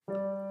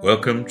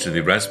Welcome to the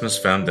Erasmus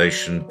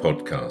Foundation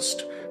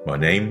podcast. My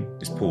name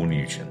is Paul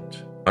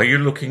Nugent. Are you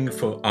looking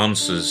for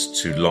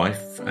answers to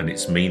life and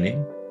its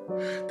meaning?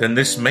 Then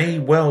this may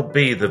well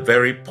be the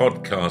very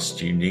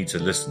podcast you need to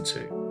listen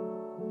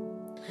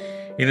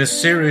to. In a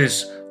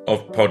series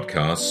of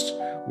podcasts,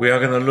 we are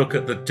going to look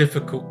at the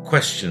difficult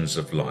questions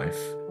of life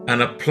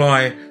and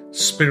apply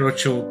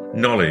spiritual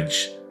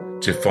knowledge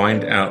to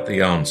find out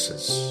the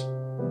answers.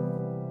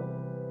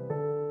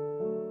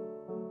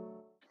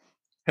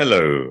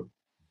 Hello.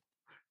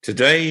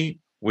 Today,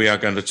 we are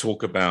going to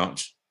talk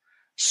about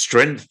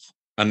strength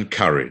and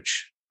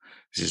courage.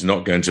 This is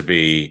not going to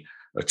be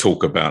a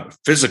talk about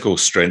physical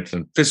strength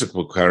and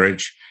physical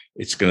courage.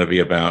 It's going to be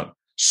about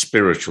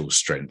spiritual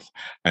strength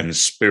and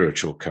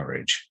spiritual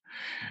courage.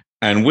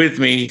 And with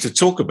me to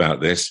talk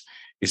about this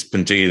is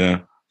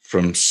Padina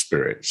from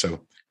Spirit.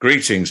 So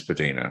greetings,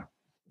 Padina.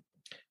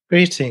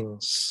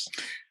 Greetings.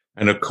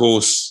 And of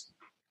course,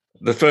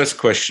 the first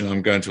question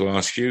I'm going to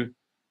ask you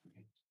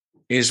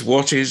is,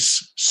 what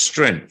is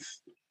strength?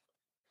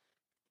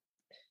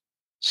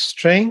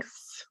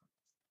 Strength,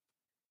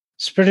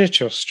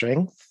 spiritual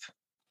strength,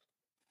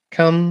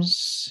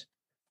 comes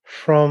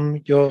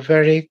from your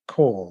very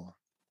core,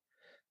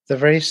 the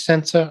very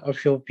center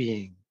of your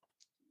being.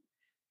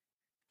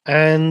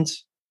 And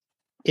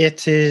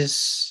it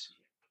is,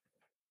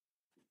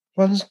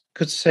 one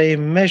could say,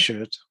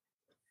 measured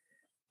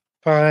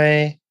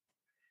by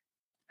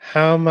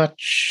how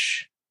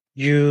much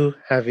you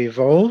have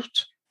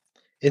evolved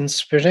in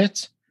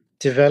spirit,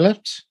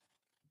 developed,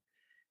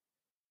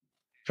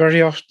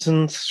 very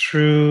often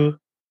through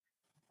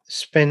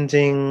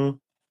spending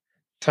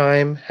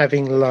time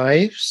having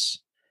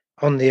lives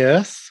on the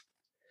earth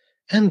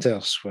and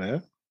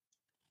elsewhere.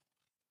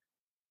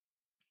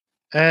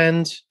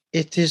 And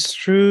it is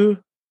through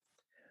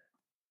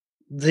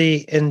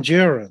the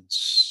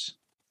endurance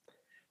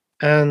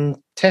and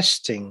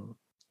testing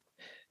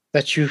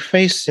that you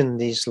face in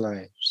these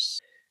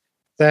lives,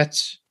 that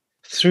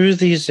through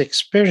these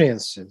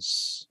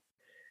experiences,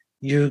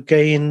 you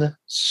gain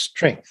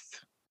strength.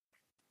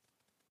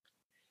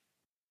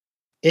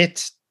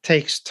 It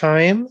takes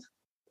time,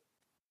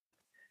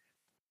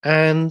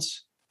 and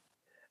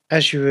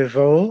as you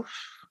evolve,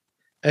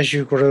 as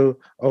you grow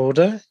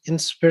older in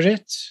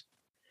spirit,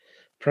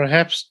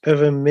 perhaps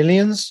over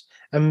millions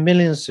and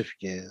millions of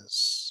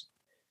years,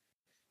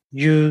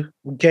 you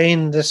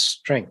gain this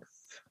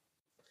strength,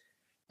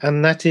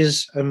 and that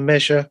is a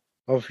measure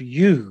of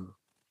you.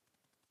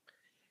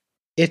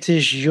 It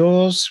is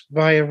yours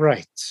by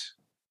right.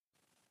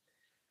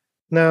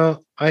 Now,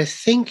 I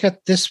think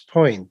at this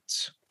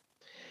point,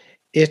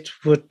 it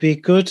would be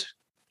good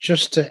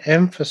just to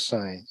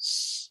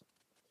emphasize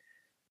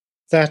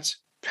that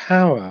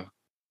power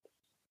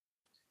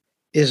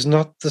is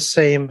not the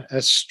same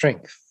as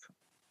strength.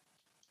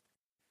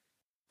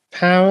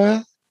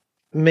 Power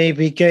may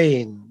be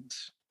gained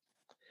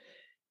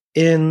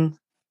in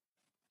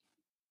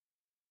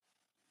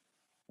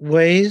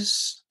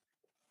ways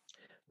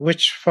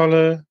which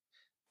follow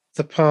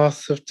the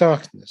path of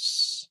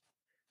darkness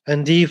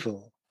and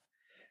evil.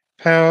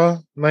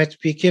 Power might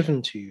be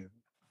given to you,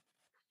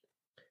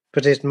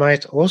 but it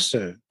might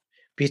also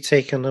be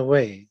taken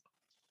away.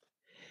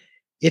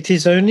 It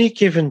is only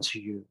given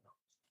to you.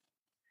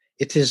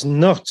 It is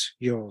not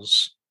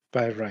yours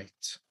by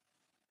right.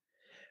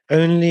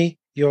 Only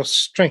your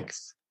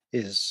strength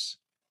is.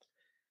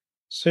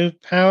 So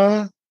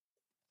power,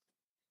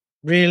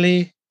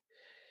 really,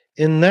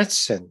 in that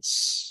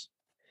sense,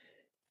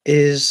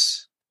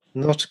 is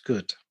not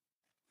good.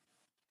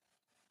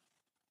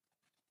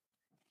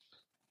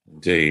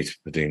 Indeed,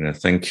 Padina,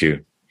 thank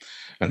you.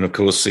 And of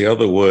course, the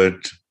other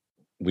word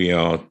we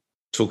are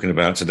talking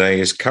about today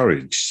is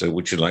courage. So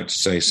would you like to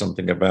say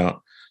something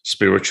about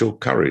spiritual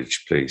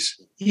courage, please?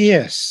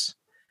 Yes.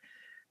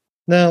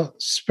 Now,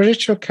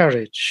 spiritual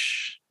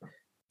courage,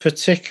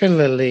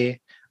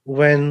 particularly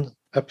when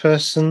a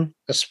person,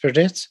 a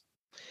spirit,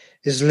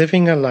 is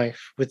living a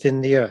life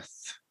within the earth,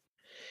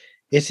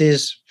 it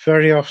is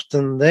very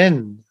often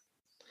then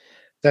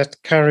that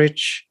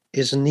courage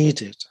is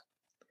needed.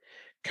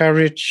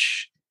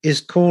 Courage is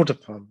called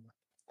upon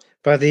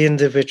by the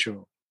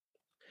individual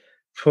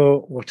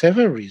for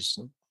whatever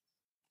reason,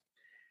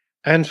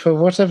 and for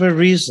whatever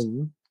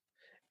reason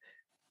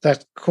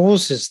that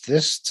causes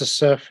this to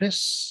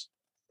surface,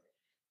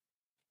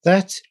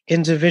 that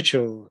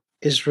individual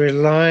is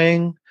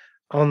relying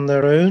on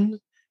their own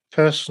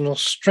personal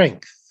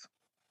strength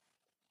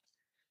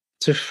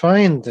to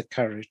find the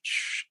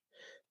courage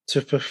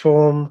to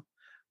perform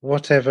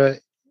whatever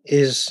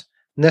is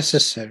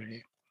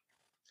necessary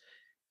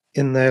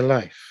in their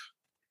life.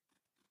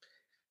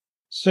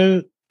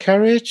 So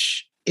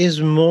courage is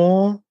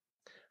more,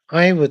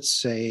 I would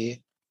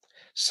say,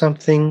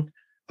 something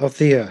of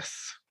the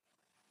earth.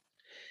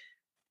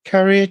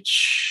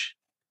 Courage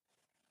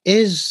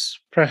is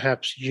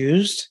perhaps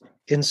used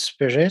in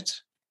spirit,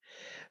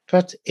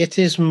 but it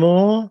is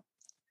more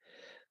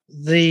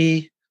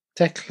the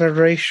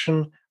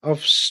declaration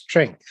of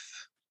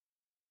strength.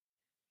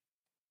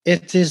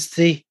 It is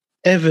the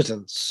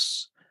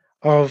evidence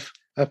of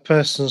a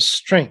person's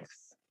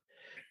strength,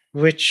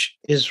 which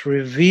is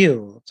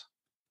revealed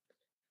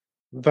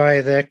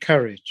by their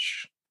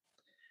courage.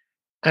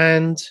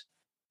 And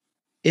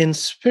in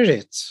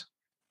spirit,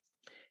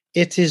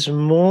 it is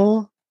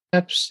more,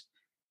 perhaps,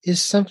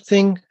 is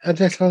something a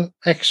little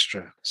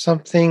extra,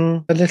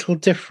 something a little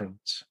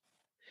different,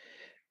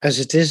 as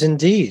it is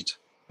indeed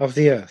of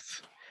the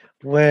earth,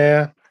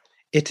 where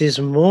it is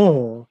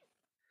more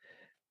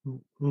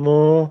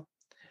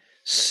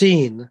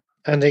seen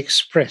and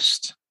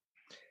expressed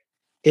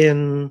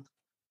in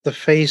the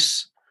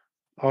face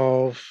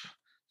of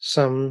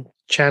some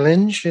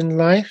challenge in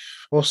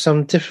life or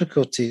some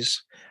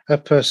difficulties a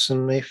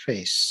person may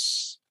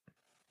face.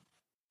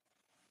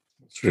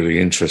 It's really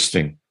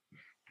interesting.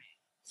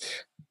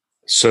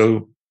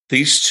 So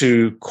these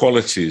two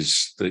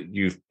qualities that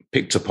you've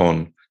picked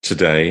upon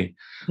today,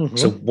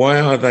 so why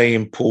are they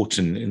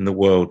important in the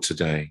world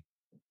today?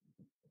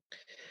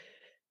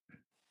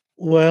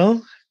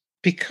 Well,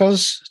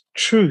 because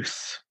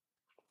truth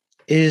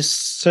is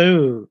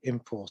so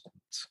important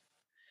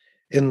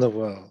in the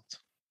world.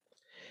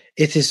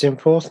 It is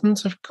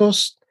important, of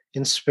course,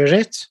 in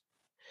spirit.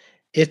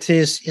 It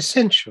is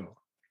essential,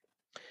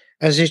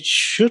 as it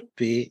should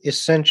be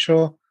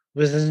essential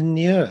within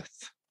the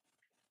earth.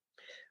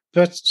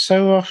 But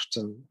so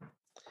often,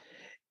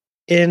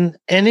 in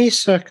any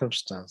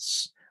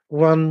circumstance,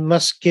 one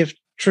must give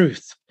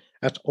truth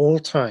at all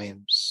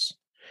times,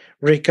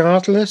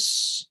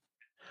 regardless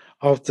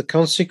of the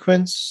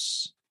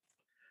consequence,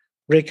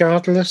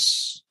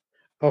 regardless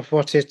of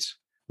what it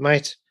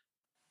might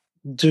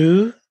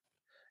do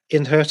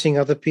in hurting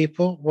other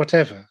people,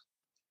 whatever.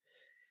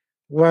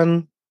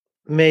 One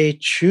may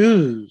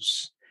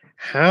choose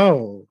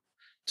how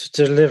to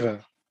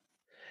deliver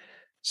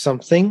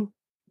something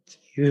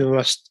you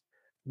must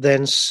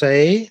then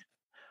say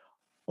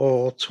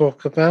or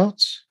talk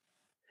about.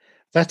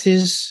 That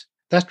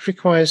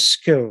requires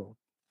skill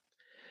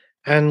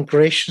and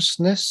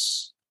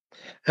graciousness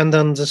and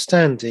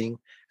understanding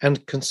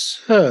and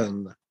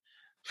concern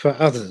for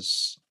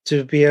others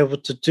to be able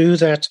to do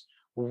that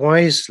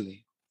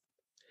wisely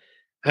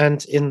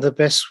and in the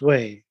best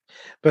way.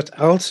 But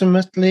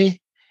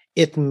ultimately,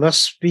 it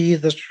must be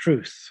the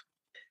truth.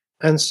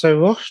 And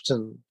so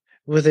often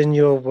within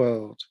your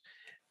world,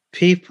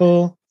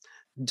 people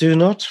do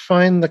not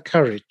find the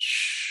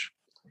courage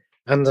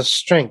and the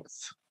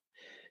strength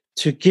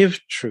to give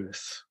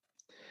truth.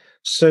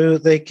 So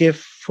they give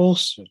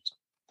falsehood,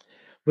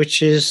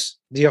 which is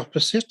the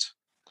opposite,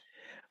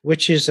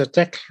 which is a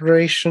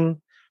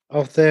declaration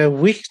of their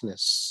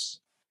weakness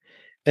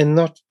in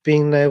not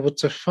being able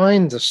to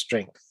find the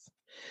strength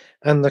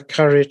and the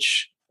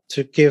courage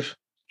to give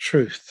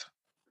truth.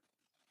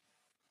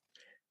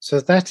 So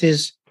that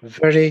is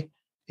very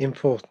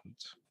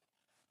important.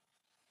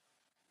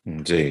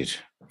 Indeed.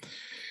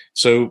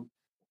 So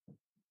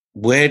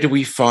where do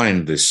we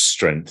find this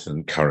strength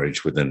and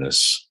courage within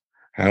us?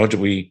 How do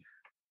we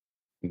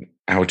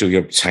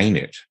obtain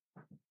it?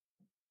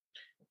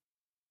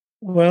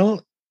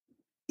 Well,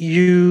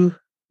 you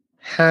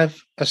have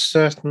a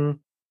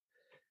certain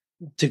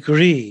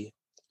degree,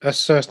 a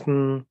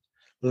certain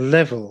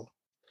level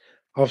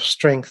of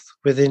strength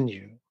within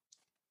you.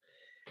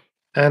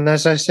 And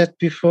as I said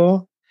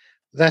before,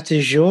 that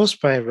is yours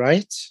by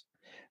right.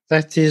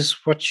 That is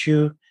what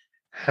you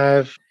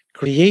have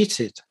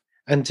created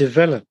and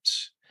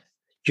developed.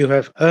 You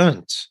have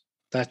earned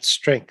that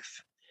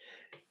strength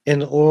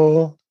in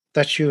all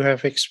that you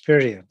have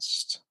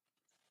experienced.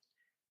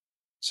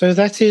 So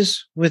that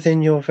is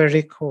within your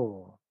very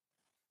core.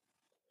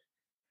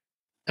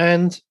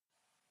 And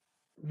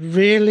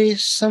really,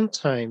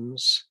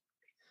 sometimes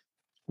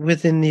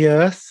within the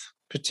earth,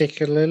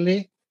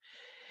 particularly,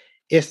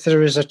 if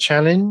there is a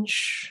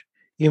challenge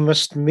you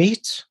must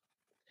meet,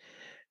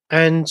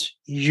 and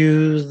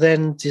you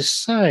then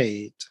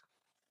decide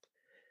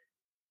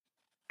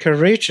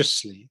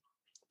courageously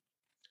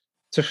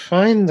to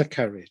find the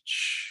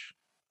courage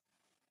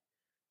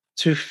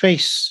to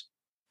face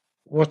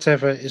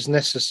whatever is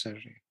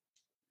necessary,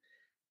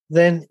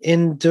 then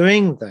in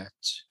doing that,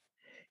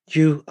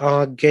 you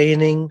are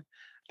gaining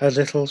a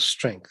little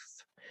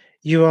strength.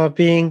 You are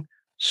being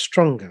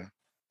stronger.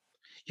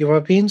 You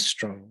are being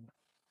strong.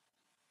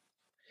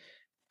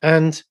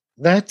 And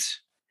that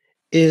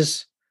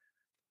is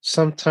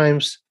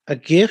sometimes a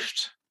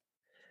gift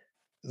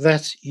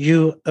that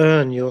you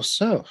earn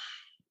yourself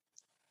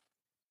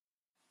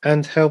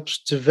and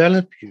helps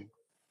develop you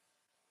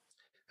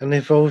and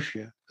evolve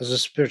you as a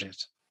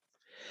spirit.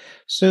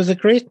 So the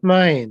great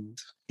mind,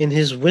 in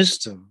his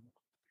wisdom,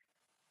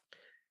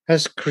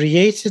 has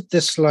created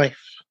this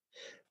life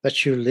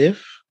that you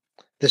live,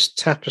 this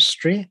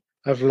tapestry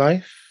of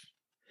life,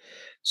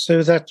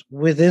 so that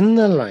within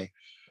the life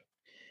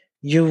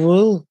you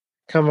will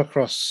come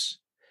across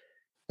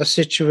a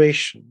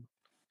situation,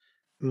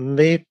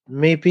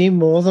 maybe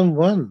more than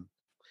one,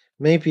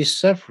 maybe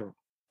several,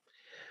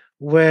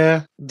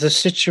 where the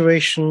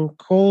situation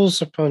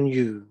calls upon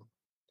you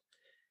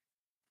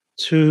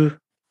to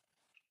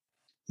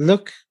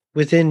look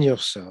within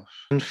yourself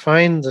and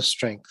find the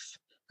strength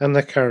and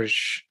the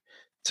courage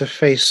to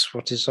face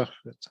what is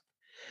offered.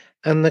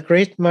 And the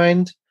great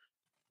mind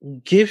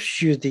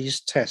gives you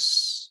these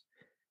tests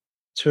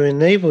to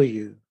enable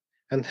you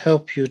and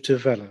help you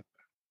develop.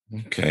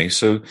 Okay,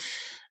 so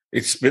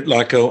it's a bit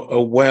like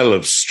a well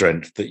of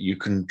strength that you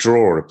can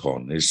draw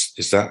upon. Is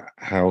that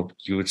how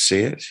you would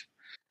see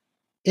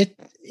it?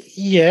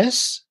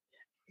 Yes,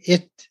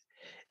 it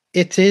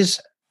is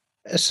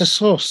as a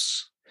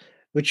source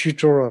which you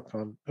draw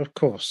upon, of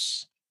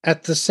course.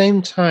 At the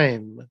same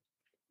time,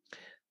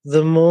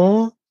 the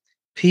more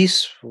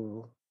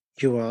peaceful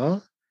you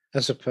are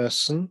as a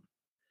person,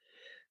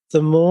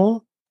 the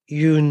more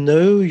you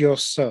know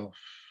yourself,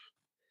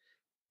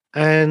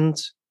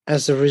 and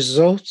as a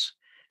result,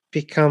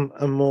 become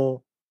a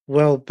more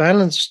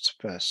well-balanced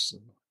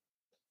person,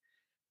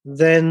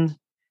 then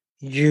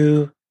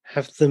you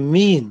have the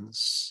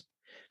means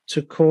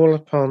to call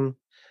upon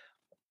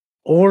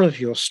all of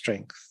your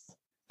strength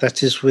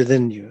that is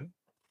within you.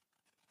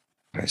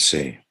 I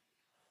see.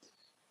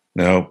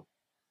 Now,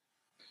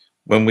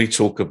 when we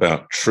talk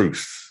about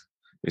truth,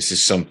 this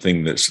is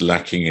something that's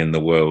lacking in the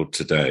world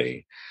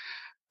today.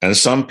 And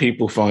some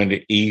people find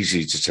it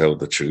easy to tell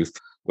the truth,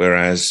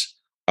 whereas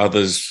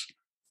others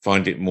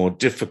find it more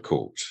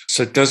difficult.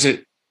 So does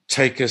it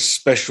take a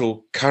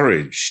special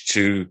courage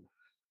to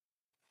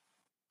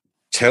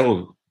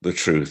tell the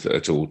truth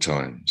at all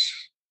times?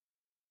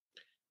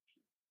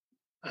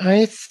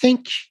 I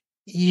think,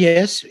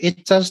 yes,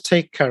 it does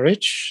take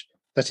courage.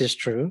 That is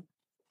true.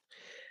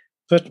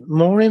 But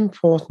more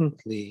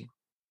importantly,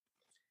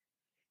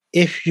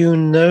 if you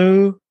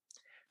know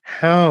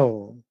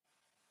how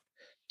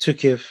to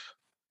give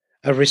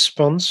a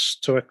response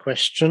to a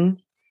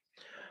question,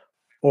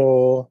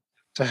 or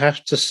to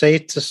have to say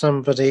to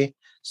somebody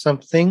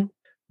something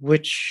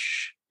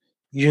which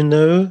you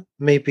know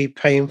may be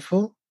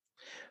painful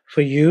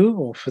for you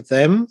or for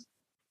them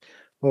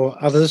or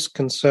others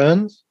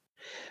concerned,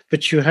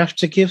 but you have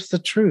to give the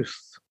truth.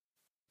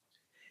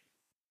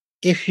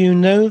 If you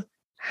know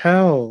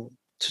how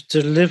to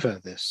deliver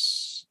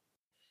this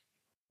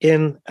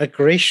in a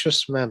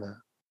gracious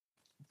manner,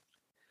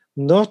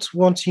 not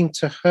wanting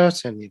to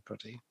hurt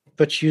anybody,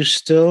 but you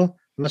still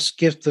must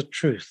give the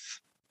truth,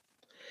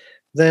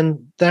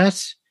 then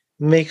that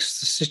makes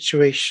the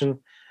situation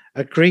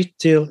a great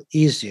deal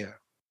easier.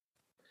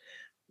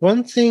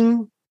 One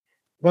thing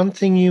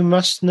you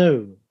must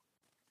know,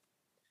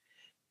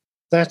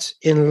 that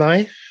in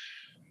life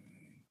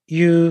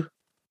you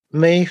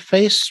may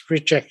face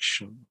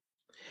rejection,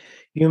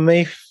 you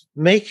may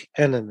make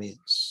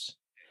enemies,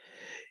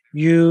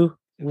 you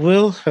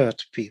will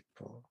hurt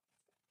people,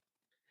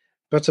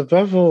 but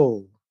above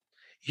all,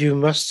 you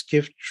must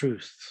give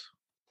truth.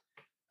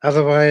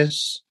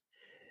 Otherwise,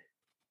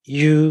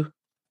 you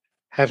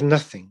have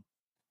nothing,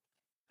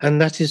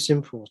 and that is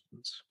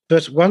important.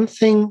 But one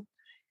thing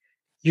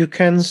you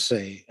can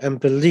say and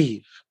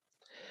believe,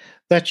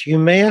 that you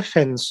may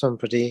offend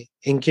somebody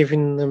in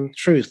giving them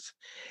truth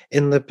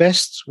in the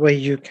best way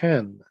you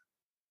can.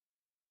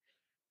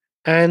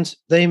 And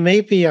they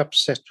may be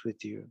upset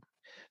with you.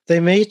 They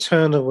may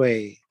turn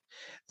away.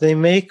 They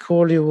may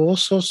call you all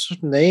sorts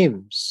of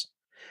names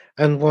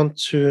and want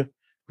to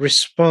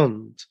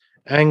respond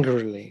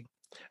angrily,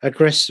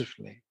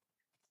 aggressively.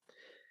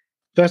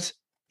 But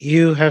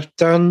you have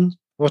done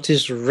what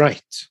is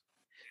right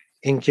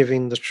in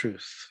giving the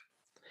truth.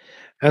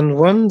 And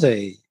one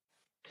day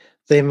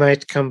they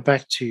might come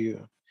back to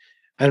you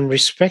and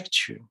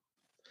respect you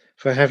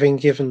for having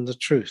given the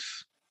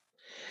truth.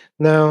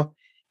 Now,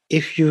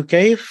 if you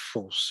gave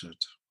falsehood,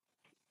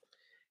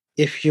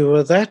 if you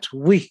were that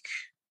weak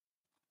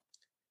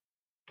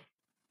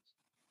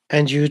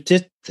and you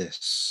did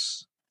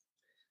this,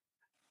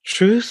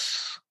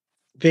 truth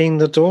being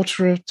the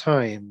daughter of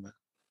time,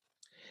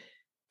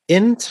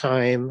 in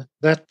time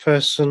that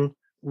person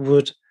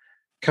would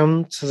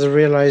come to the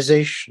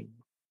realization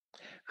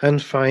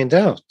and find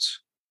out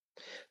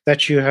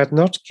that you had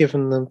not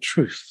given them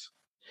truth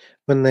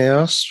when they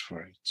asked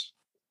for it.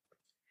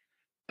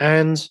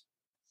 And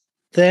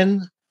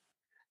then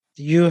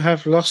you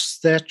have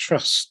lost their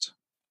trust.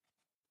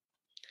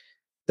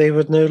 They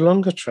would no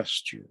longer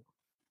trust you.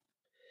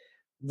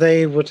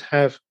 They would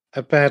have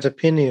a bad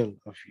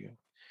opinion of you,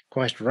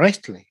 quite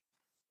rightly.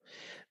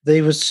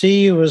 They would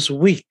see you as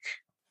weak,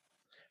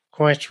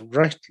 quite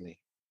rightly.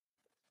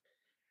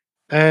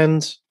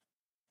 And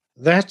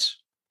that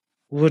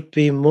would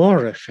be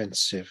more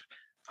offensive,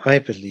 I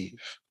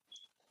believe,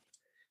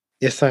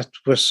 if that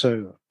were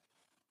so.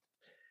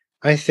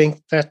 I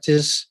think that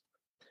is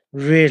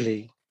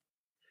really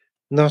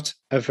not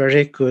a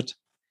very good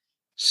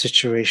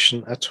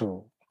situation at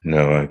all.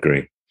 No, I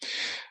agree.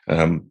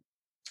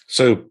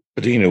 So,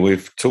 Bettina,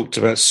 we've talked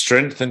about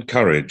strength and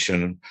courage,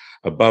 and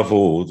above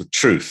all, the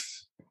truth.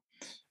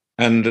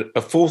 And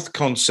a fourth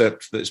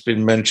concept that's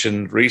been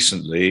mentioned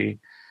recently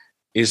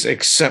is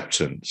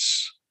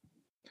acceptance.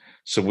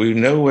 So we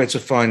know where to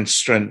find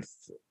strength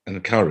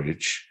and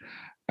courage,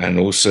 and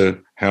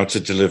also how to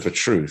deliver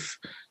truth.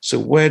 So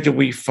where do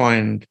we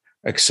find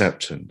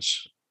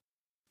acceptance?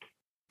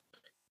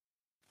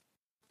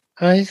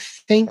 I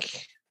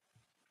think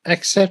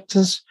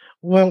acceptance,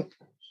 well,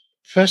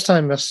 first I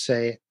must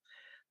say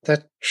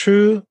that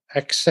true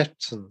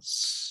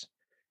acceptance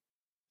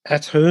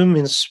at home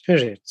in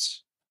spirit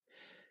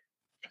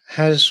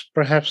has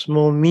perhaps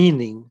more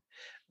meaning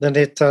than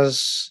it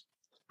does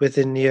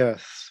within the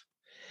earth.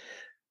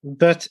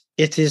 But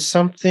it is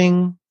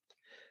something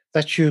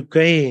that you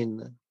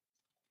gain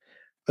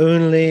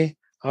only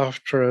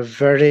after a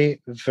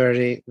very,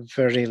 very,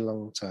 very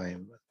long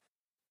time.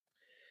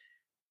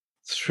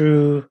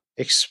 Through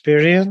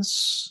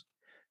experience,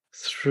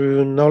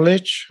 through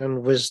knowledge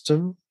and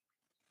wisdom,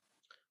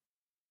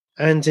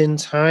 and in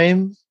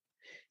time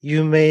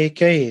you may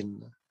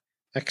gain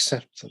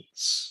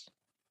acceptance.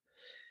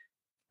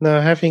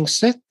 Now, having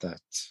said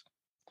that,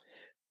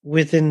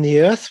 within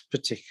the earth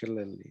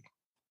particularly,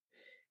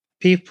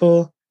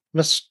 people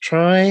must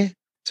try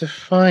to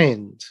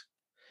find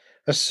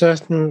a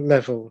certain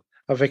level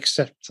of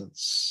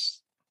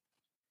acceptance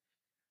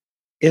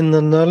in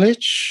the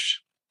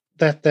knowledge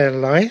that their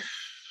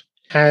life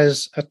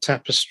has a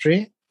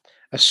tapestry,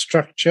 a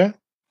structure,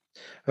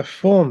 a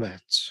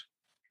format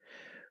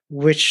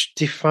which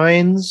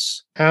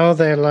defines how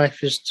their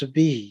life is to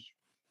be.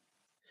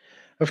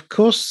 Of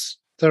course,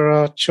 there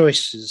are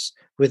choices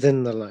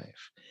within the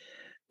life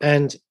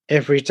and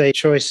everyday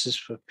choices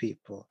for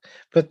people,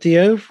 but the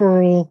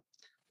overall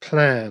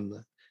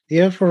plan,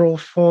 the overall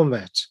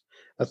format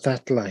of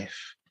that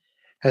life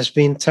has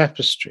been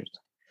tapestried,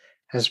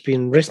 has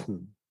been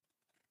written.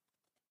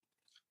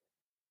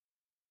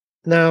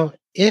 Now,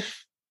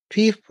 if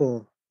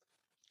people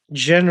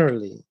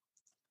generally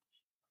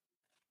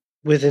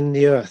within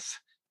the earth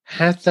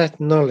had that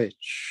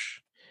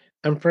knowledge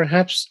and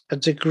perhaps a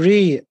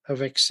degree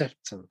of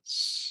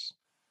acceptance,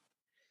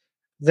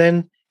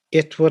 then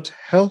it would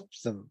help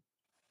them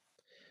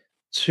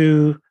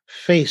to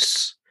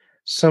face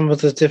some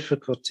of the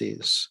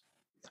difficulties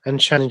and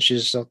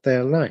challenges of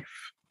their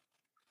life.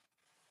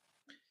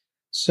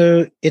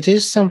 So it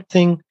is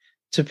something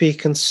to be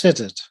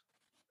considered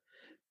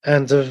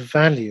and of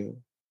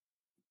value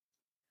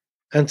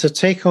and to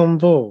take on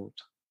board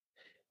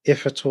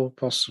if at all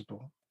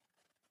possible.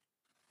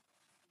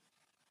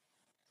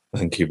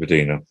 Thank you,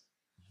 Bedina.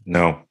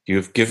 Now,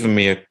 you've given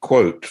me a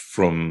quote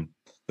from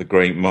the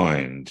great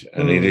mind,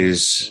 and it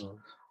is,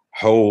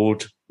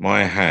 "Hold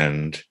my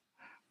hand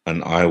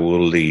and I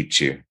will lead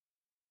you."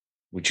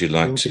 Would you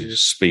like to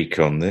speak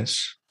on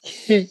this?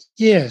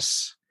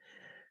 Yes.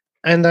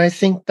 And I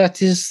think that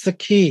is the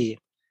key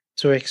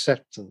to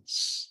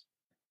acceptance.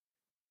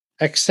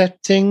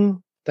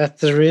 Accepting that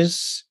there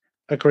is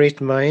a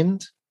great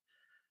mind,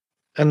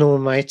 an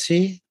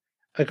almighty,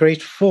 a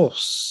great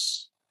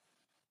force,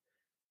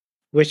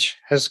 which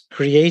has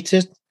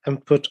created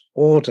and put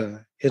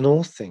order in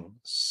all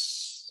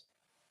things.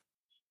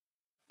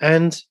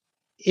 And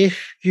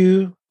if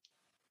you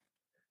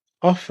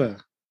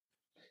offer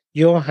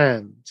your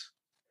hand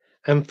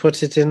and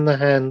put it in the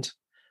hand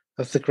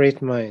of the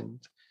great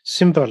mind,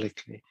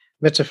 symbolically,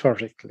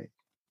 metaphorically,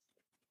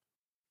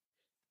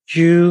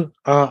 you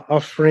are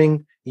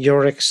offering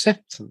your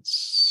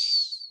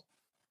acceptance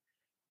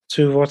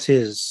to what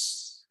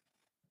is.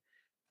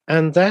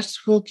 And that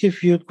will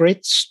give you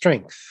great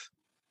strength.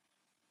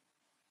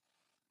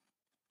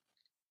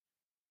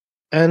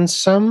 And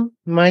some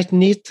might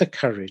need the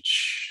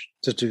courage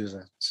to do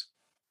that.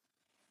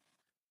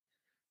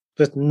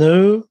 But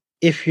know,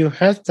 if you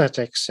have that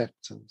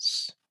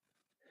acceptance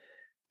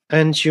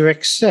and you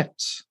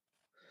accept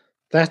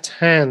that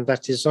hand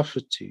that is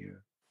offered to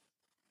you,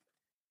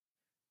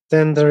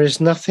 then there is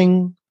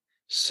nothing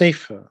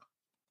safer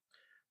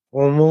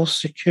or more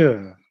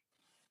secure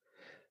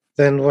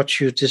than what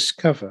you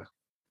discover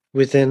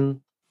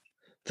within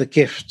the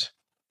gift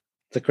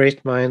the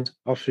great mind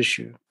offers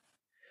you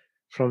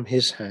from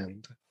his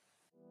hand.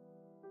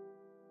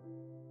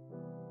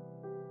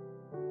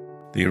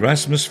 The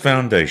Erasmus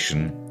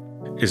Foundation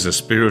is a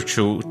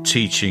spiritual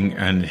teaching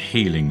and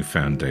healing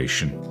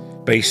foundation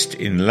based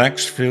in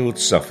Laxfield,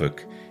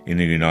 Suffolk, in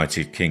the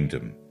United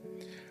Kingdom.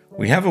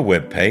 We have a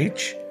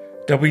webpage,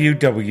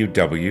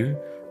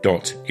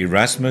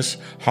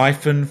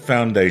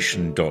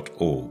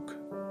 www.erasmus-foundation.org.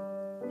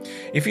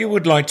 If you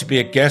would like to be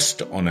a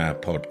guest on our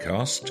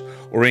podcast,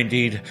 or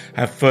indeed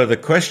have further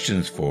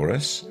questions for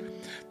us,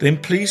 then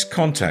please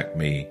contact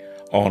me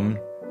on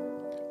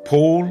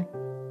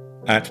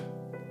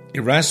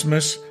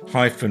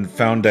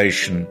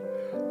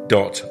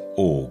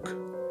paul@erasmus-foundation.org,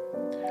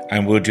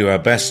 and we'll do our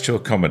best to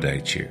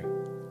accommodate you.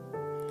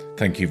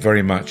 Thank you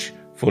very much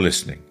for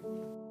listening.